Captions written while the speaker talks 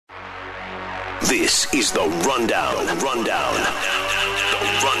This is The Rundown. The Rundown.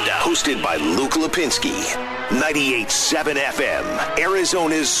 Hosted by Luke Lapinski. 98.7 FM,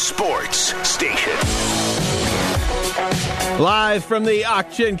 Arizona's sports station. Live from the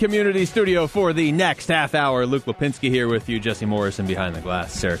Auction Community Studio for the next half hour, Luke Lapinski here with you, Jesse Morrison behind the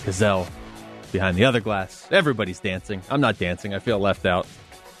glass, Sarah Cazell behind the other glass. Everybody's dancing. I'm not dancing. I feel left out.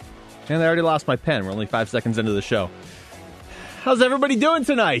 And I already lost my pen. We're only 5 seconds into the show. How's everybody doing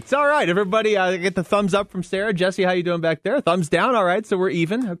tonight? All right, everybody. I get the thumbs up from Sarah. Jesse, how you doing back there? Thumbs down. All right, so we're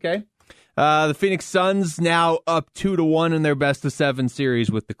even. Okay. The Phoenix Suns now up 2-1 in their best-of-7 series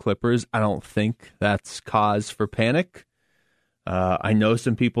with the Clippers. I don't think that's cause for panic. I know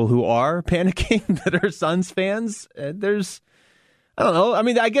some people who are panicking that are Suns fans. I don't know. I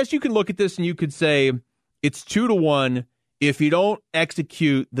mean, I guess you can look at this and you could say it's 2-1 if you don't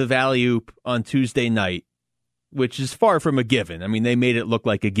execute the value on Tuesday night, which is far from a given. I mean, they made it look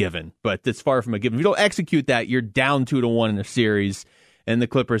like a given, but it's far from a given. If you don't execute that, you're down 2-1 in the series, and the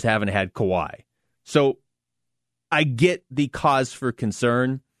Clippers haven't had Kawhi. So I get the cause for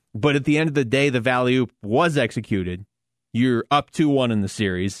concern, but at the end of the day, the value was executed. You're up 2-1 in the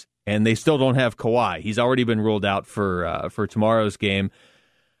series, and they still don't have Kawhi. He's already been ruled out for tomorrow's game.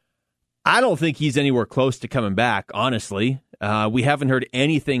 I don't think he's anywhere close to coming back, honestly. We haven't heard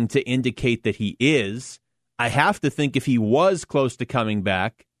anything to indicate that he is. I have to think if he was close to coming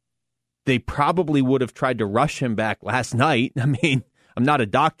back, they probably would have tried to rush him back last night. I mean, I'm not a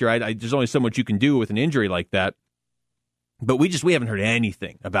doctor. There's only so much you can do with an injury like that. But we haven't heard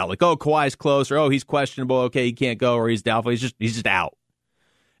anything about like, oh, Kawhi's close, or oh, he's questionable, okay, he can't go, or he's doubtful. He's just out.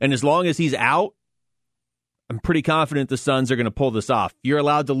 And as long as he's out, I'm pretty confident the Suns are going to pull this off. You're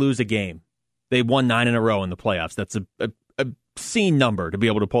allowed to lose a game. They won 9 in a row in the playoffs. That's a obscene number to be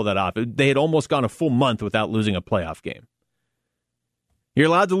able to pull that off. They had almost gone a full month without losing a playoff game. You're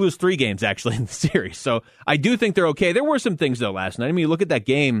allowed to lose 3 games, actually, in the series. So I do think they're okay. There were some things, though, last night. I mean, you look at that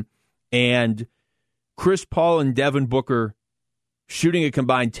game, and Chris Paul and Devin Booker shooting a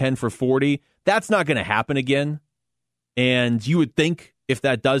combined 10 for 40. That's not going to happen again. And you would think if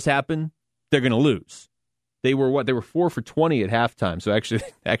that does happen, they're going to lose. They were They were 4 for 20 at halftime. So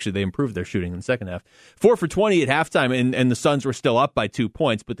actually they improved their shooting in the second half. 4 for 20 at halftime, and the Suns were still up by 2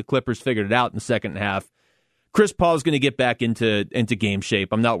 points, but the Clippers figured it out in the second half. Chris Paul is going to get back into game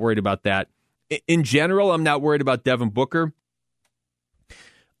shape. I'm not worried about that. In general, I'm not worried about Devin Booker.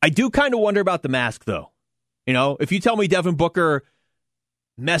 I do kind of wonder about the mask, though. You know, if you tell me Devin Booker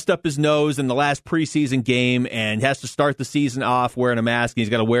messed up his nose in the last preseason game and has to start the season off wearing a mask and he's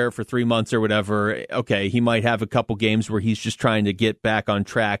got to wear it for 3 months or whatever, okay, he might have a couple games where he's just trying to get back on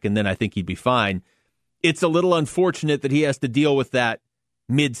track, and then I think he'd be fine. It's a little unfortunate that he has to deal with that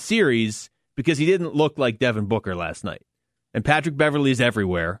mid-series because he didn't look like Devin Booker last night. And Patrick Beverley's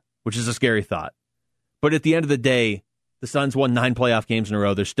everywhere, which is a scary thought. But at the end of the day, the Suns won 9 playoff games in a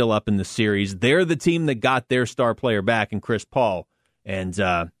row. They're still up in the series. They're the team that got their star player back in Chris Paul. And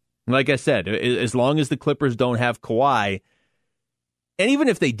like I said, as long as the Clippers don't have Kawhi, and even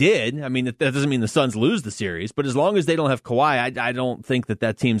if they did, I mean, that doesn't mean the Suns lose the series, but as long as they don't have Kawhi, I don't think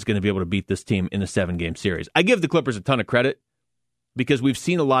that team's going to be able to beat this team in a 7-game series. I give the Clippers a ton of credit because we've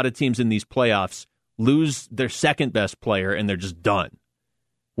seen a lot of teams in these playoffs lose their second best player and they're just done.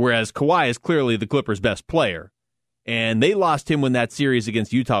 Whereas Kawhi is clearly the Clippers' best player. And they lost him when that series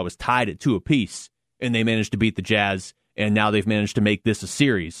against Utah was tied at 2 apiece, and they managed to beat the Jazz, and now they've managed to make this a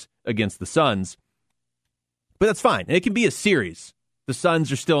series against the Suns. But that's fine. It can be a series. The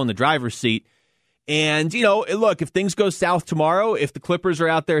Suns are still in the driver's seat. And, you know, look, if things go south tomorrow, if the Clippers are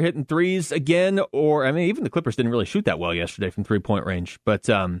out there hitting threes again, or, I mean, even the Clippers didn't really shoot that well yesterday from three-point range, but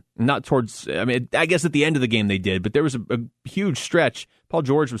not towards, I mean, I guess at the end of the game they did, but there was a huge stretch. Paul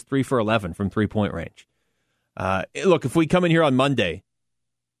George was 3 for 11 from three-point range. Look, if we come in here on Monday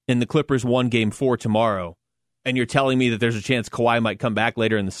and the Clippers won Game 4 tomorrow, and you're telling me that there's a chance Kawhi might come back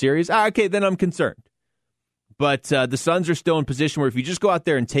later in the series, okay, then I'm concerned. But the Suns are still in position where if you just go out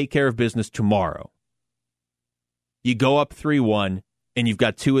there and take care of business tomorrow, you go up 3-1, and you've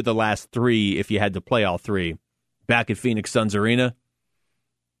got 2 of the last 3, if you had to play all 3, back at Phoenix Suns Arena,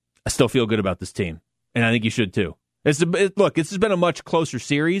 I still feel good about this team. And I think you should too. Look, this has been a much closer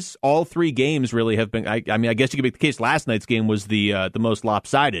series. All 3 games really have been, I mean, I guess you could make the case last night's game was the most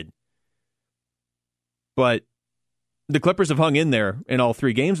lopsided. But the Clippers have hung in there in all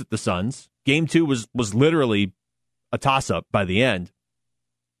 3 games with the Suns. Game 2 was literally a toss-up by the end.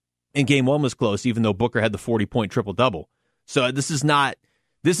 And Game 1 was close, even though Booker had the 40-point triple-double. So this is not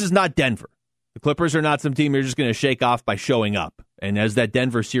Denver. The Clippers are not some team you're just going to shake off by showing up. And as that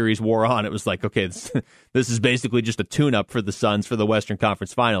Denver series wore on, it was like, okay, this is basically just a tune-up for the Suns for the Western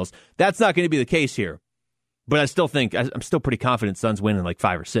Conference Finals. That's not going to be the case here. But I still think, I'm still pretty confident Suns win in like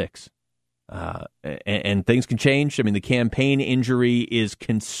 5 or 6. And things can change. I mean, the campaign injury is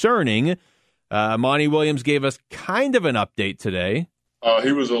concerning. Monty Williams gave us kind of an update today.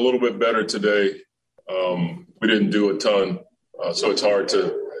 He was a little bit better today. We didn't do a ton, so it's hard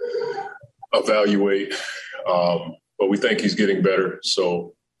to evaluate. But we think he's getting better,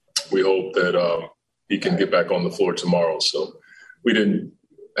 so we hope that he can get back on the floor tomorrow. So we didn't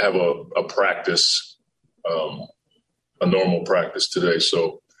have a practice, a normal practice today.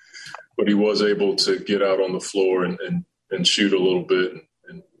 So, but he was able to get out on the floor and shoot a little bit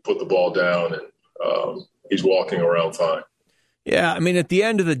and put the ball down, and he's walking around fine. Yeah, I mean, at the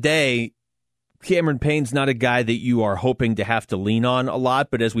end of the day, Cameron Payne's not a guy that you are hoping to have to lean on a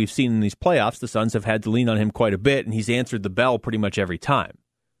lot, but as we've seen in these playoffs, the Suns have had to lean on him quite a bit, and he's answered the bell pretty much every time.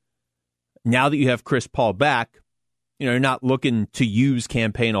 Now that you have Chris Paul back, you're not looking to use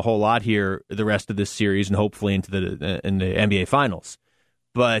Cam Payne a whole lot here the rest of this series and hopefully into the NBA Finals.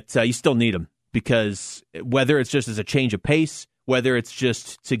 But you still need him, because whether it's just as a change of pace, whether it's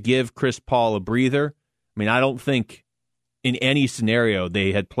just to give Chris Paul a breather, I mean, I don't think in any scenario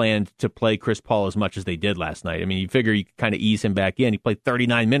they had planned to play Chris Paul as much as they did last night. I mean, you figure you kind of ease him back in. He played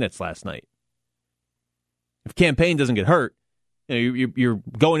 39 minutes last night. If Cam Payne doesn't get hurt, you're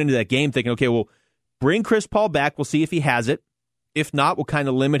going into that game thinking, okay, well, bring Chris Paul back. We'll see if he has it. If not, we'll kind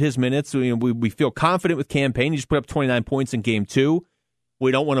of limit his minutes. We feel confident with Cam Payne. He just put up 29 points in Game 2.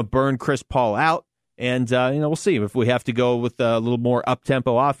 We don't want to burn Chris Paul out. And, we'll see. If we have to go with a little more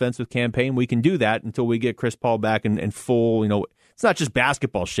up-tempo offense with Cam Payne, we can do that until we get Chris Paul back in full, it's not just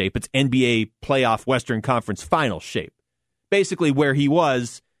basketball shape. It's NBA playoff Western Conference Finals shape. Basically where he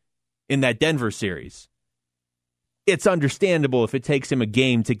was in that Denver series. It's understandable if it takes him a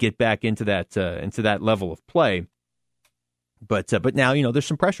game to get back into that level of play. But now, there's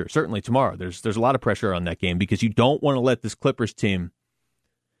some pressure. Certainly tomorrow. There's a lot of pressure on that game because you don't want to let this Clippers team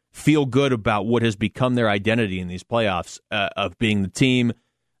feel good about what has become their identity in these playoffs, of being the team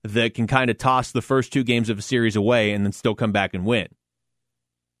that can kind of toss the first 2 games of a series away and then still come back and win.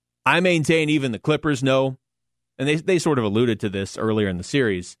 I maintain even the Clippers know, and they sort of alluded to this earlier in the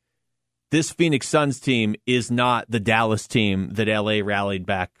series, this Phoenix Suns team is not the Dallas team that LA rallied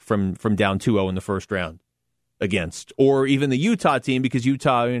back from down 2-0 in the first round against, or even the Utah team, because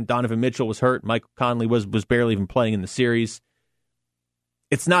Utah, Donovan Mitchell was hurt, Michael Conley was barely even playing in the series.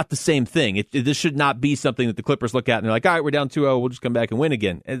 It's not the same thing. This should not be something that the Clippers look at and they're like, all right, we're down 2-0, we'll just come back and win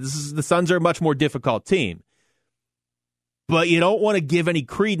again. And the Suns are a much more difficult team. But you don't want to give any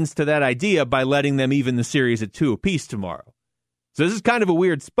credence to that idea by letting them even the series at 2 apiece tomorrow. So this is kind of a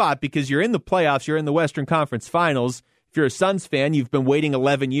weird spot because you're in the playoffs, you're in the Western Conference Finals. If you're a Suns fan, you've been waiting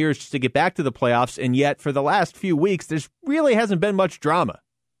 11 years just to get back to the playoffs, and yet for the last few weeks, there's really hasn't been much drama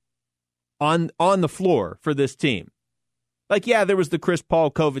on the floor for this team. Like, yeah, there was the Chris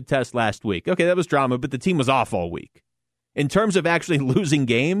Paul COVID test last week. Okay, that was drama, but the team was off all week. In terms of actually losing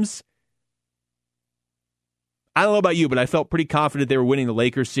games, I don't know about you, but I felt pretty confident they were winning the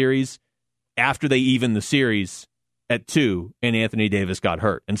Lakers series after they evened the series at 2 and Anthony Davis got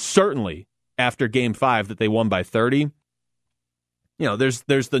hurt. And certainly after Game 5 that they won by 30, there's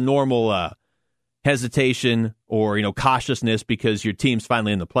the normal hesitation or, cautiousness because your team's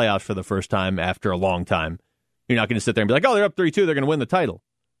finally in the playoffs for the first time after a long time. You're not going to sit there and be like, oh, they're up 3-2, they're going to win the title.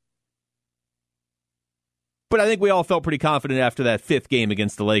 But I think we all felt pretty confident after that 5th game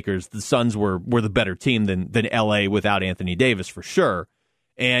against the Lakers. The Suns were the better team than LA without Anthony Davis for sure.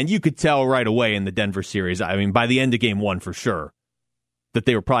 And you could tell right away in the Denver series, I mean, by the end of Game 1 for sure, that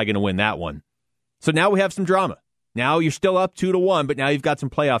they were probably going to win that one. So now we have some drama. Now you're still up 2-1, but now you've got some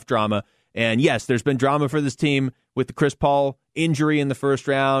playoff drama. And yes, there's been drama for this team with the Chris Paul injury in the first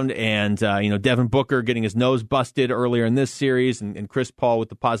round and, Devin Booker getting his nose busted earlier in this series and Chris Paul with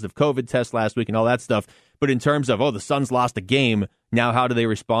the positive COVID test last week and all that stuff. But in terms of, the Suns lost a game, now how do they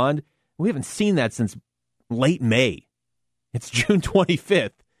respond? We haven't seen that since late May. It's June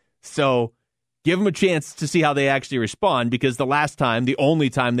 25th. So give them a chance to see how they actually respond because the only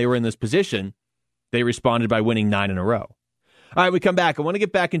time they were in this position, they responded by winning 9 in a row. All right, we come back. I want to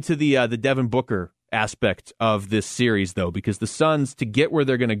get back into the Devin Booker aspect of this series, though, because the Suns, to get where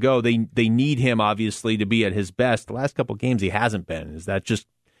they're going to go, they need him, obviously, to be at his best. The last couple of games, he hasn't been. Is that just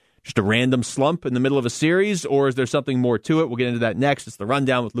a random slump in the middle of a series, or is there something more to it? We'll get into that next. It's The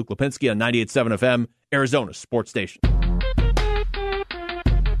Rundown with Luke Lapinski on 98.7 FM, Arizona's sports station.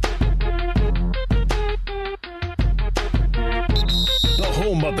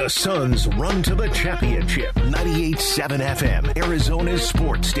 home of the Suns' run to the championship. 98.7 FM, Arizona's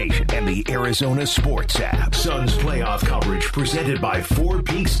sports station, and the Arizona Sports app. Suns playoff coverage presented by Four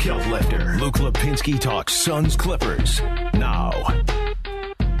Peaks Kilt Lifter. Luke Lapinski talks Suns Clippers now.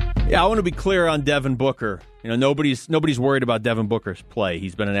 Yeah, I want to be clear on Devin Booker. Nobody's worried about Devin Booker's play.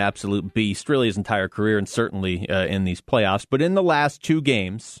 He's been an absolute beast, really his entire career, and certainly in these playoffs. But in the last 2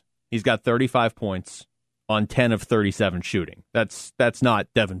 games, he's got 35 points on 10 of 37 shooting. That's not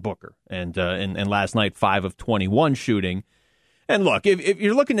Devin Booker. And last night, 5 of 21 shooting. And look, if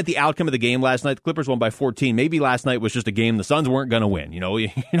you're looking at the outcome of the game last night, the Clippers won by 14. Maybe last night was just a game the Suns weren't going to win. You're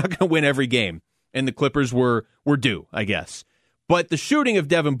not going to win every game. And the Clippers were due, I guess. But the shooting of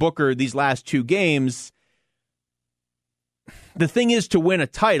Devin Booker these last 2 games, the thing is to win a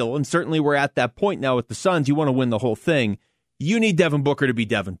title, and certainly we're at that point now with the Suns, you want to win the whole thing. You need Devin Booker to be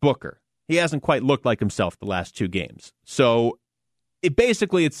Devin Booker. He hasn't quite looked like himself the last 2 games. So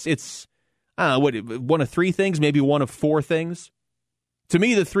it's I don't know, one of 3 things, maybe one of 4 things. To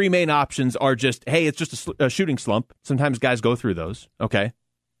me, the 3 main options are just, hey, it's just a shooting slump. Sometimes guys go through those. Okay.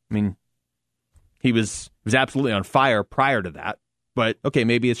 I mean, he was absolutely on fire prior to that. But, okay,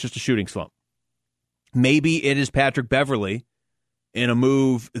 maybe it's just a shooting slump. Maybe it is Patrick Beverley in a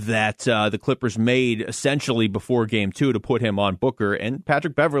move that the Clippers made essentially before Game 2 to put him on Booker. And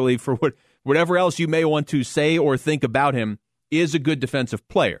Patrick Beverley, for whatever else you may want to say or think about him, is a good defensive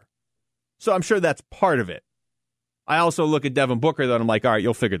player. So I'm sure that's part of it. I also look at Devin Booker, though, and I'm like, all right,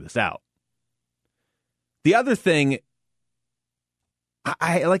 you'll figure this out. The other thing,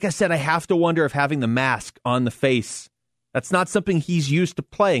 like I said, I have to wonder if having the mask on the face, that's not something he's used to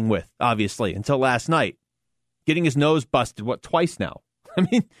playing with, obviously, until last night. Getting his nose busted, twice now? I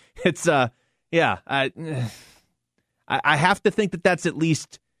mean, it's, I have to think that it's at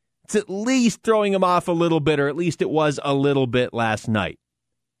least throwing him off a little bit, or at least it was a little bit last night.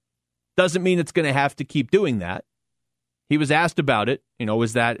 Doesn't mean it's going to have to keep doing that. He was asked about it.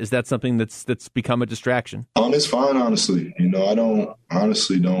 Is that something that's become a distraction? It's fine, honestly. I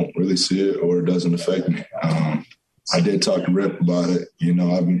honestly don't really see it, or it doesn't affect me. I did talk to Rip about it.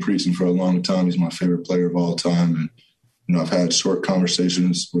 I've been preaching for a long time. He's my favorite player of all time. And, I've had short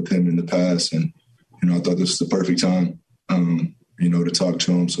conversations with him in the past. And, I thought this was the perfect time, to talk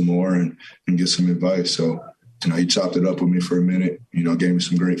to him some more and get some advice. So, he chopped it up with me for a minute, gave me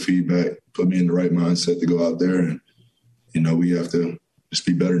some great feedback, put me in the right mindset to go out there. And, we have to just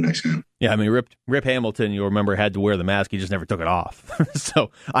be better next game. Yeah, I mean, Rip Hamilton, you'll remember, had to wear the mask. He just never took it off.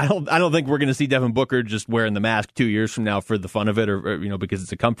 So I don't think we're going to see Devin Booker just wearing the mask 2 years from now for the fun of it, or because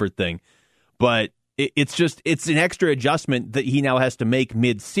it's a comfort thing. But it's an extra adjustment that he now has to make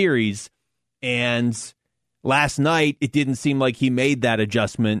mid-series. And last night, it didn't seem like he made that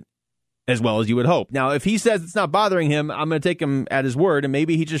adjustment as well as you would hope. Now, if he says it's not bothering him, I'm going to take him at his word, and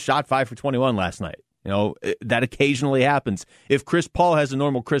maybe he just shot 5 for 21 last night. That occasionally happens. If Chris Paul has a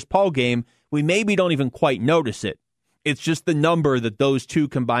normal Chris Paul game, we maybe don't even quite notice it. It's just the number that those two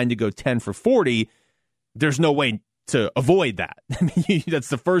combined to go 10 for 40. There's no way to avoid that. I mean, it's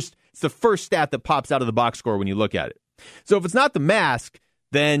the first stat that pops out of the box score when you look at it. So if it's not the mask,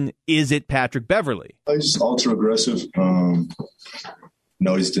 then is it Patrick Beverley? He's ultra aggressive.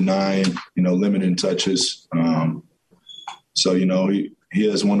 He's denying, limiting touches. So, he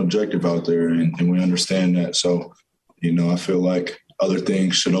has one objective out there, and we understand that. So, I feel like other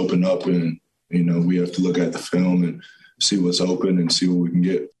things should open up, and, we have to look at the film and see what's open and see what we can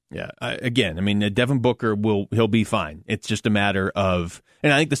get. Yeah. Again, I mean, Devin Booker he'll be fine. It's just a matter of,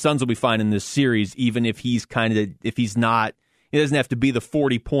 and I think the Suns will be fine in this series, even if he doesn't have to be the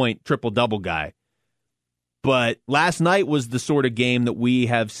 40-point triple-double guy. But last night was the sort of game that we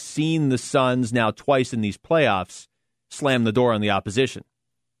have seen the Suns now twice in these playoffs slam the door on the opposition.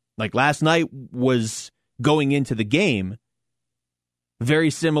 Like last night was going into the game very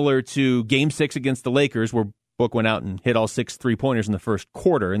similar to Game 6 against the Lakers, where Book went out and hit all 6 3-pointers in the first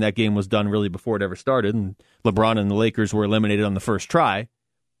quarter, and that game was done really before it ever started, and LeBron and the Lakers were eliminated on the first try.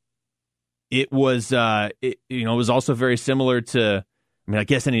 It was it was also very similar to, I mean, I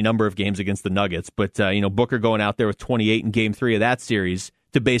guess any number of games against the Nuggets, but Booker going out there with 28 in Game 3 of that series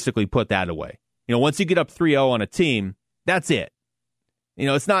to basically put that away. Once you get up 3-0 on a team, that's it.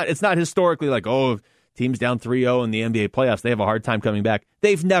 It's not historically like, oh, teams down 3-0 in the NBA playoffs, they have a hard time coming back.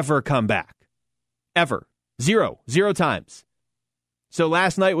 They've never come back. Ever. Zero times. So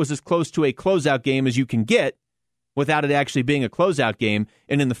last night was as close to a closeout game as you can get without it actually being a closeout game.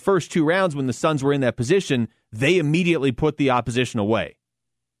 And in the first 2 rounds when the Suns were in that position, they immediately put the opposition away.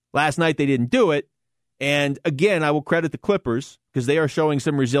 Last night they didn't do it. And again, I will credit the Clippers because they are showing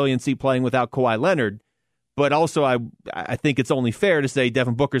some resiliency playing without Kawhi Leonard. But also, I think it's only fair to say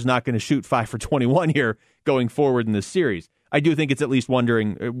Devin Booker's not going to shoot 5 for 21 here going forward in this series. I do think it's at least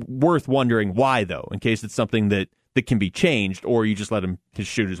worth wondering why, though, in case it's something that can be changed, or you just let him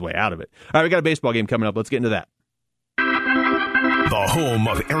shoot his way out of it. All right, we got a baseball game coming up. Let's get into that. The home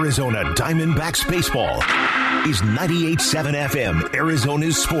of Arizona Diamondbacks baseball is 98.7 FM,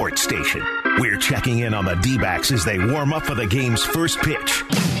 Arizona's sports station. We're checking in on the D-backs as they warm up for the game's first pitch.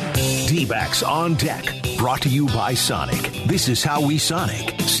 D-backs on deck, brought to you by Sonic. This is how we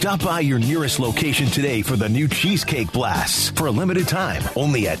Sonic. Stop by your nearest location today for the new Cheesecake Blasts for a limited time,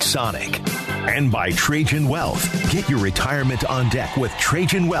 only at Sonic. And by Trajan Wealth. Get your retirement on deck with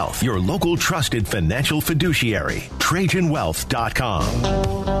Trajan Wealth, your local trusted financial fiduciary.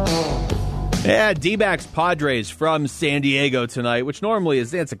 TrajanWealth.com. Yeah, D-backs Padres from San Diego tonight, which normally is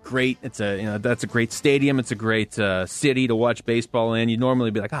that's a great stadium. It's a great city to watch baseball in. You'd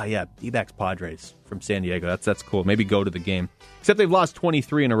normally be like, oh yeah, D-backs Padres from San Diego. That's cool. Maybe go to the game. Except they've lost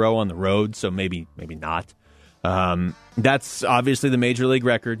 23 in a row on the road, so maybe not. That's obviously the major league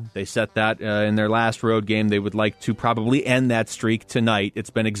record. They set that in their last road game. They would like to probably end that streak tonight. It's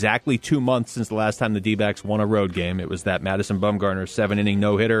been exactly 2 months since the last time the D-backs won a road game. It was that Madison Bumgarner 7-inning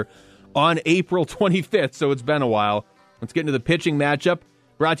no-hitter on April 25th, so it's been a while. Let's get into the pitching matchup.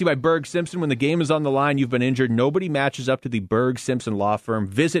 Brought to you by Berg Simpson. When the game is on the line, you've been injured, nobody matches up to the Berg Simpson law firm.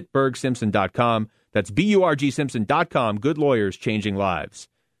 Visit BergSimpson.com. That's BURGSimpson.com. Good lawyers changing lives.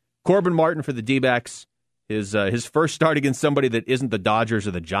 Corbin Martin for the D-backs. His first start against somebody that isn't the Dodgers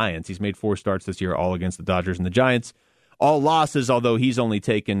or the Giants. He's made 4 starts this year, all against the Dodgers and the Giants. All losses, although he's only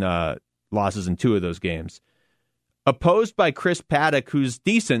taken losses in 2 of those games. Opposed by Chris Paddock, who's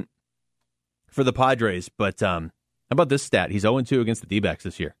decent for the Padres, but how about this stat? He's 0-2 against the D-backs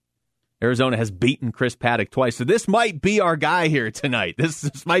this year. Arizona has beaten Chris Paddock twice, so this might be our guy here tonight.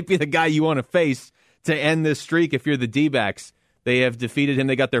 This might be the guy you want to face to end this streak if you're the D-backs. They have defeated him.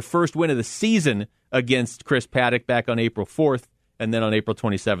 They got their first win of the season against Chris Paddock back on April 4th, and then on April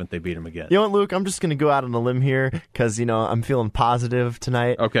 27th, they beat him again. You know what, Luke? I'm just going to go out on a limb here because, I'm feeling positive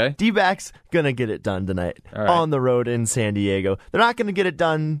tonight. Okay. D-backs going to get it done tonight All right. on the road in San Diego. They're not going to get it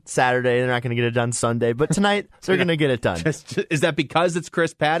done Saturday. They're not going to get it done Sunday. But tonight, they're going to get it done. Is that because it's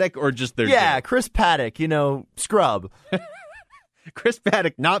Chris Paddock or just their Yeah, Chris Paddock, scrub. Chris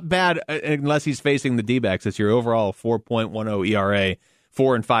Paddock, not bad unless he's facing the D-backs this year. Overall, 4.10 ERA.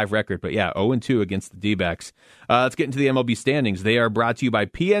 4-5 record, but yeah, 0-2 against the D-backs. Let's get into the MLB standings. They are brought to you by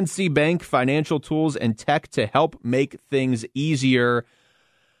PNC Bank, financial tools and tech to help make things easier.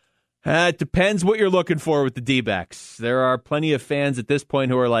 It depends what you're looking for with the D-backs. There are plenty of fans at this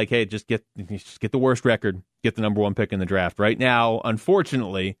point who are like, hey, just get the worst record, get the number 1 pick in the draft. Right now,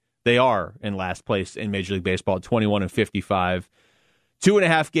 unfortunately, they are in last place in Major League Baseball at 21-55.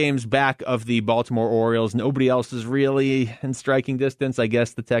 2.5 games back of the Baltimore Orioles. Nobody else is really in striking distance. I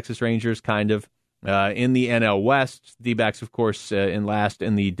guess the Texas Rangers kind of. In the NL West, D-backs, of course, in last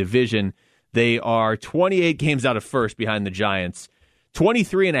in the division. They are 28 games out of first behind the Giants.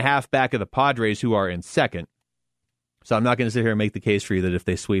 23.5 back of the Padres, who are in second. So I'm not going to sit here and make the case for you that if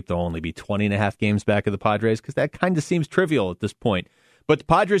they sweep, they'll only be 20.5 games back of the Padres, because that kind of seems trivial at this point. But the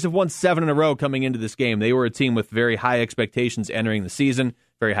Padres have won 7 in a row coming into this game. They were a team with very high expectations entering the season,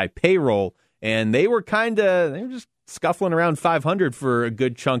 very high payroll, and they were just scuffling around 500 for a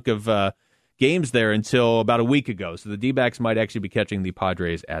good chunk of games there until about a week ago. So the D-backs might actually be catching the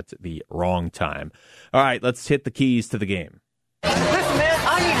Padres at the wrong time. All right, let's hit the keys to the game. Listen, man,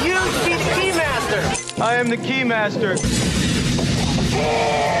 I need you to be the key master. I am the key master.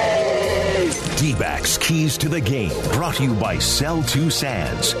 D-backs Keys to the Game, brought to you by Sell2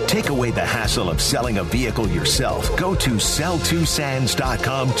 Sands. Take away the hassle of selling a vehicle yourself. Go to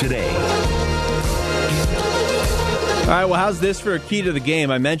sell2sands.com today. All right, well, how's this for a key to the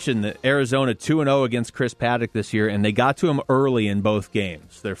game? I mentioned that Arizona 2-0 against Chris Paddock this year, and they got to him early in both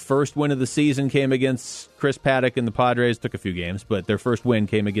games. Their first win of the season came against Chris Paddock and the Padres. Took a few games, but their first win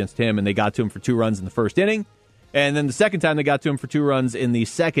came against him, and they got to him for 2 runs in the first inning. And then the second time they got to him for 2 runs in the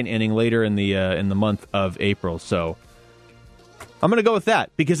second inning later in the month of April. So I'm going to go with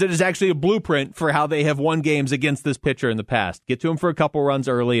that because it is actually a blueprint for how they have won games against this pitcher in the past. Get to him for a couple runs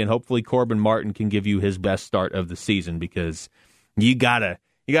early, and hopefully Corbin Martin can give you his best start of the season, because you gotta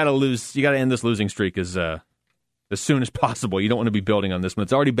end this losing streak as soon as possible. You don't want to be building on this one.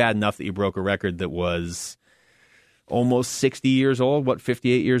 It's already bad enough that you broke a record that was almost 60 years old.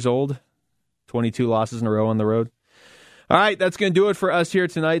 58 years old? 22 losses in a row on the road. All right, that's going to do it for us here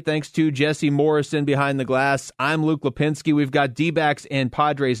tonight. Thanks to Jesse Morrison behind the glass. I'm Luke Lapinski. We've got D-backs and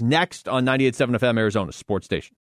Padres next on 98.7 FM, Arizona Sports Station.